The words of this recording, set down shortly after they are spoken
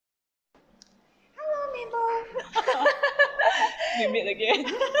Mom. We meet again,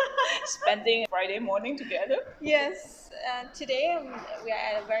 spending Friday morning together. Yes, today we are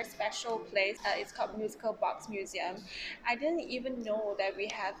at a very special place. It's called Musical Box Museum. I didn't even know that we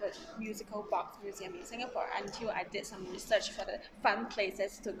have a musical box museum in Singapore until I did some research for the fun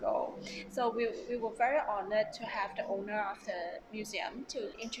places to go. So we were very honored to have the owner of the museum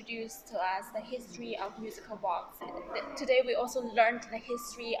to introduce to us the history of musical box. Today we also learned the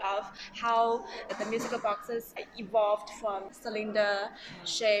history of how the musical boxes evolved from cylinder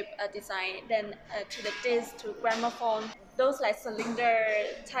shape design, then to the disc, to gramophone. Those like cylinder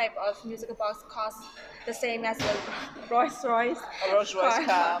type of musical box cost the same as the Rolls Royce. A Rolls Royce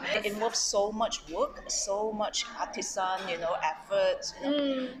car. It involves so much work, so much artisan, effort.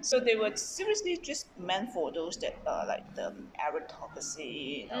 So they were seriously just meant for those that like the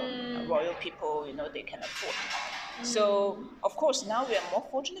aristocracy, royal people, they can afford. So of course now we are more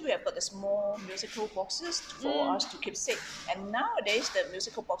fortunate. We have got the small musical boxes for us to keep safe. And nowadays the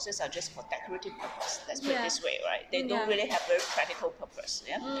musical boxes are just for decorative purpose. Let's put it this way, right? They don't really have very practical purpose.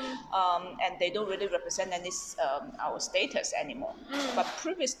 And they don't really represent any our status anymore. But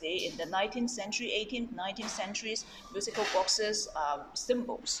previously in the 19th century, 18th, 19th centuries, musical boxes are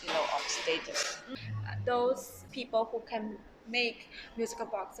symbols, of status. Those people who can make musical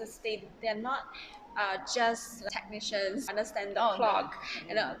boxes, they're not just technicians, understand the clock.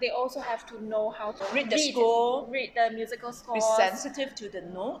 They also have to know how to read the score, read the musical score, be sensitive to the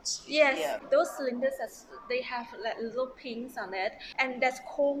notes. Yes, those cylinders, they have like little pins on it, and there's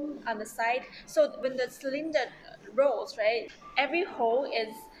comb on the side. So when the cylinder rolls, right, every hole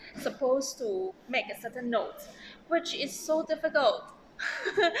is supposed to make a certain note, which is so difficult.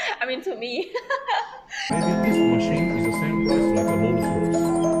 I mean, to me. Maybe this machine is the same price like a Rolls Royce.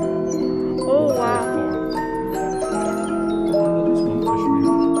 Oh wow! This one, I show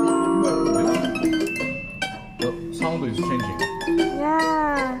you. The sound is changing.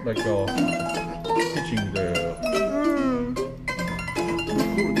 Yeah. Like pitching the.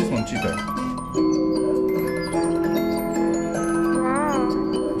 Oh, this one cheaper. Wow,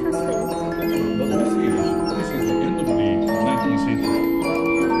 interesting. But this is the end of the 19th century.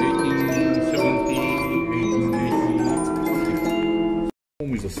 1870, 1880.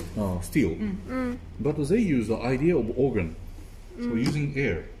 Home is a steel, but they use the idea of organ, so using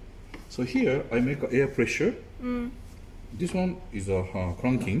air. So here I make air pressure. This one is a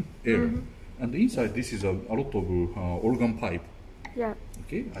cranking air, and inside this is a lot of organ pipe. Yeah.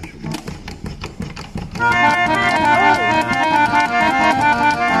 Okay, I show you.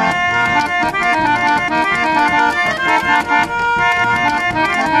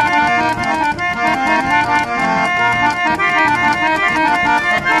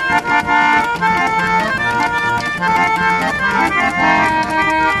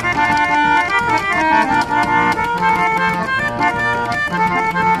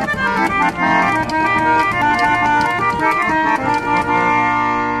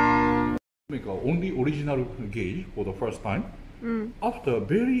 Make a only original gauge for the first time. After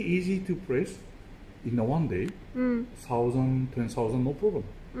very easy to press in a one day, 1,000, 10,000, no problem.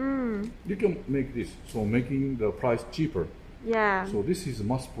 You can make this, so making the price cheaper. Yeah. So this is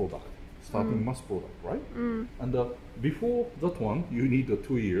mass product, starting mass product, right? And before that one, you need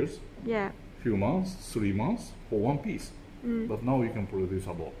 2 years, Yeah. few months, 3 months for one piece. But now you can produce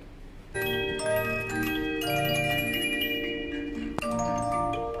a lot.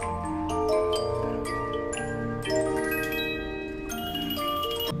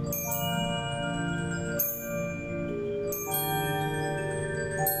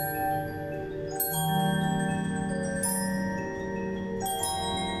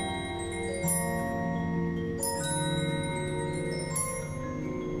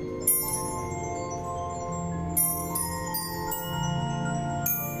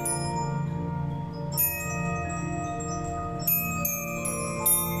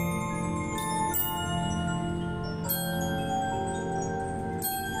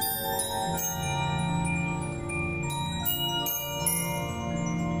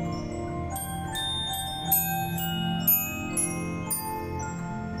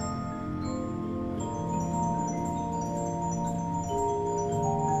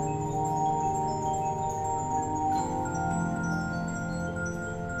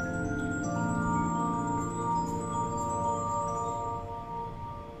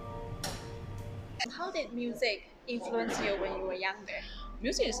 How did music influence you when you were younger?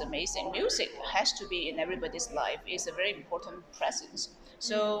 music is amazing. Music has to be in everybody's life. It's a very important presence.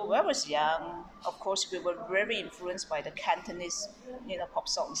 So when I was young, of course, we were very influenced by the Cantonese, pop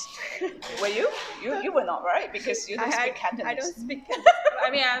songs. Were you? You were not, right? Because you don't speak Cantonese. I don't speak Cantonese. I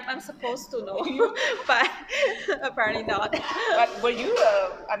mean, I'm supposed to know, but apparently not. But were you?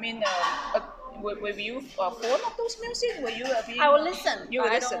 Were you fond of those music? Were you? I will listen. You will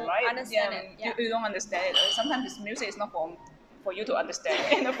listen, right? Understand it. Yeah. You don't understand it. Sometimes this music is not for you to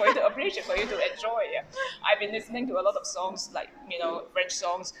understand, for you to appreciate, for you to enjoy. Yeah. I've been listening to a lot of songs like French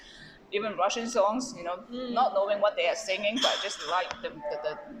songs, even Russian songs. Not knowing what they are singing, but just like the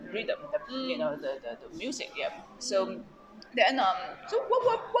rhythm, the music. Yeah. So. Then, so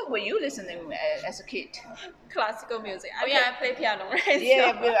what were you listening as a kid? Classical music. I mean, I play piano, right?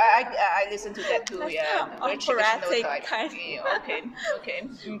 Yeah, so. I listen to that too. Yeah, very traditional type. Kind. Yeah, okay.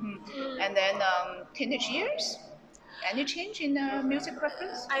 And then teenage years. Any change in music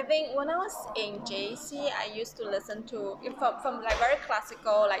preference? I think when I was in JC, I used to listen to from like very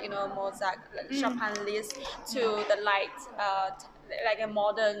classical, like Mozart, Chopin list to the like a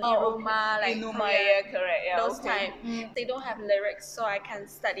modern Niruma, like yeah, correct. Yeah, those type. They don't have lyrics, so I can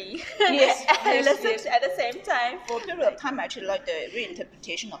study yes, and listen at the same time. For a period of time, I actually like the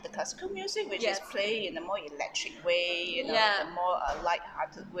reinterpretation of the classical music, which is played in a more electric way, in a more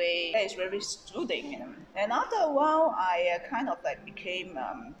light-hearted way. That is very soothing. And after a while, I kind of like became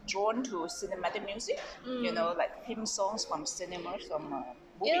drawn to cinematic music. Like theme songs from cinema, from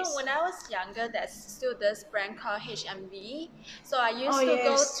movies. When I was younger, there's still this brand called HMV. So I used to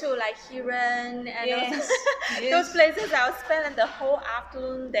go to like Hiran and those places. I would spend the whole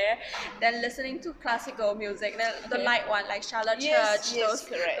afternoon there, then listening to classical music, the light one like Charlotte Church, those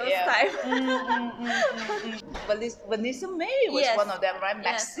type. Vanessa May was one of them, right?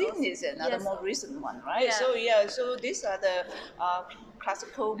 Maxine is another more recent one, right? Yeah. So these are the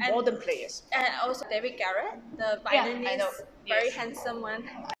classical modern players. And also David Garrett, the violinist, very handsome one.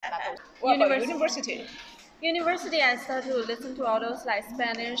 What about university? University, I started to listen to all those like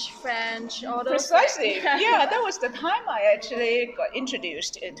Spanish, French, all those. Precisely. Yeah, that was the time I actually got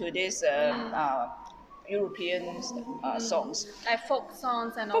introduced to this European songs. Like folk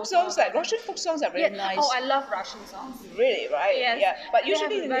songs and folk songs, like Russian folk songs are really nice. Oh, I love Russian songs. Really, right? Yes. Yeah. But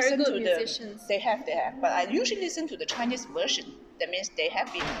usually they have listen to musicians. They have. But I usually listen to the Chinese version. That means they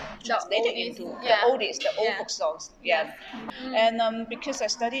have been translated into the oldies, the old folk songs. Yeah. And because I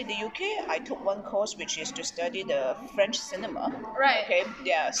studied in the UK, I took one course which is to study the French cinema. Right. Okay.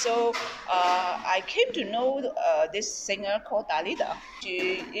 Yeah. So I came to know this singer called Dalida.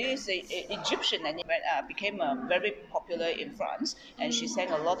 She is an Egyptian and became very popular in France. And she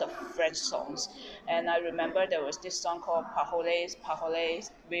sang a lot of French songs. And I remember there was this song called Paroles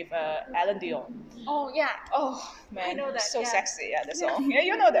with Alain Dion. Oh yeah. Oh man, I know that. So sexy. Yeah, the song. Yeah,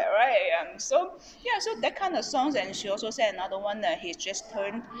 you know that, right? So that kind of songs. And she also said another one. He's just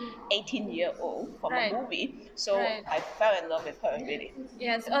turned 18-year-old from a movie. So I fell in love with her really.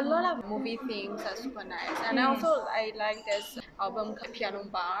 Yes, a lot of movie themes are super nice. And I like this album Piano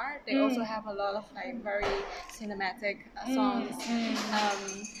Bar. They also have a lot of like very cinematic songs,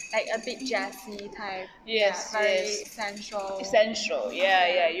 like a bit jazzy type. Yes, very sensual. Essential.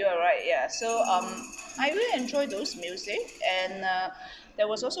 Yeah, you are right. Yeah. So I really enjoy those music, and there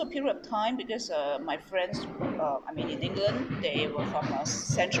was also a period of time because my friends, in England, they were from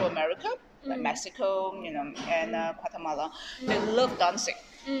Central America, like Mexico, and Guatemala. They love dancing.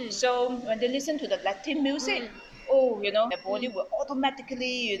 So when they listen to the Latin music, their body will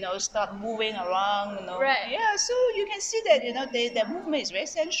automatically, start moving around, Right. Yeah, so you can see that, their movement is very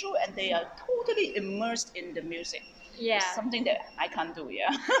sensual and they are totally immersed in the music. Yeah. It's something that I can't do, yeah.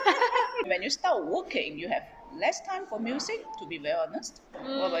 When you start working, you have less time for music, to be very honest.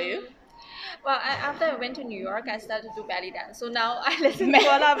 What about you? Well, after I went to New York, I started to do belly dance. So now I listen to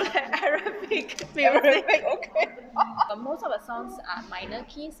a lot of like Arabic music. Okay. Most of the songs are minor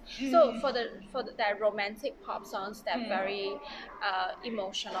keys. So for the romantic pop songs, they're very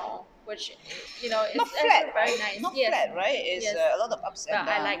emotional, which is not flat, very right? nice. Not flat, right? It's a lot of ups and downs.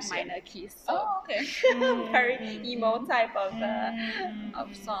 I like minor keys. So Oh, okay. very emo type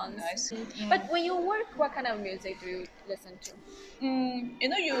of songs. Nice. But when you work, what kind of music do you listen to?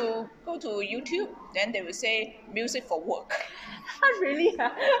 You go to YouTube, then they will say music for work. Really?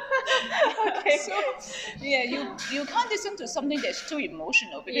 Okay. So, you can't listen to something that's too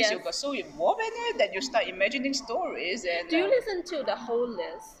emotional because you got so involved in it that you start imagining stories. And do you listen to the whole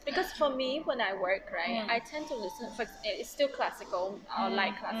list? Because for me, when I work, right, I tend to listen. It's still classical or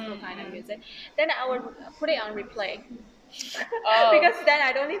light classical kind of music. Then I would put it on replay. Oh. Because then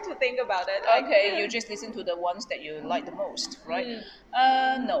I don't need to think about it. Like, Okay, you just listen to the ones that you like the most, right?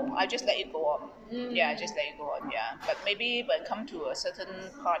 No, I just let it go on. Yeah, I just let it go on. Yeah, but maybe when it come to a certain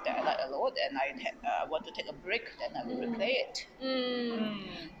part that I like a lot and I want to take a break, then I will replay it.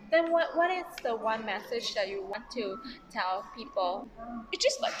 Then what is the one message that you want to tell people? It's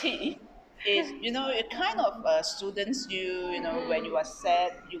just like tea. It kind of soothes you. When you are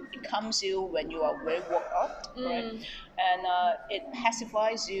sad, it calms you when you are very worked up, right? And it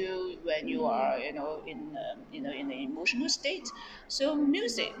pacifies you when you are, in an emotional state. So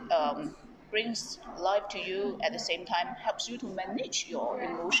music brings life to you at the same time, helps you to manage your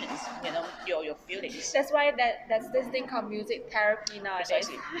emotions, your feelings. That's why that's this thing called music therapy nowadays.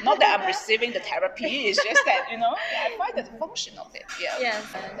 Precisely. Not that I'm receiving the therapy, it's just that, I find the function of it. Yeah. Yes.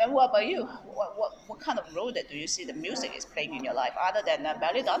 Then what about you? What kind of role that do you see the music is playing in your life other than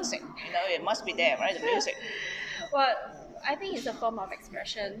belly dancing? It must be there, right? The music. Well, I think it's a form of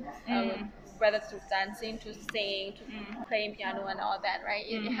expression. Whether through dancing, to singing, to playing piano and all that, right?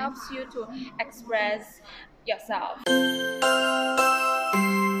 It helps you to express yourself.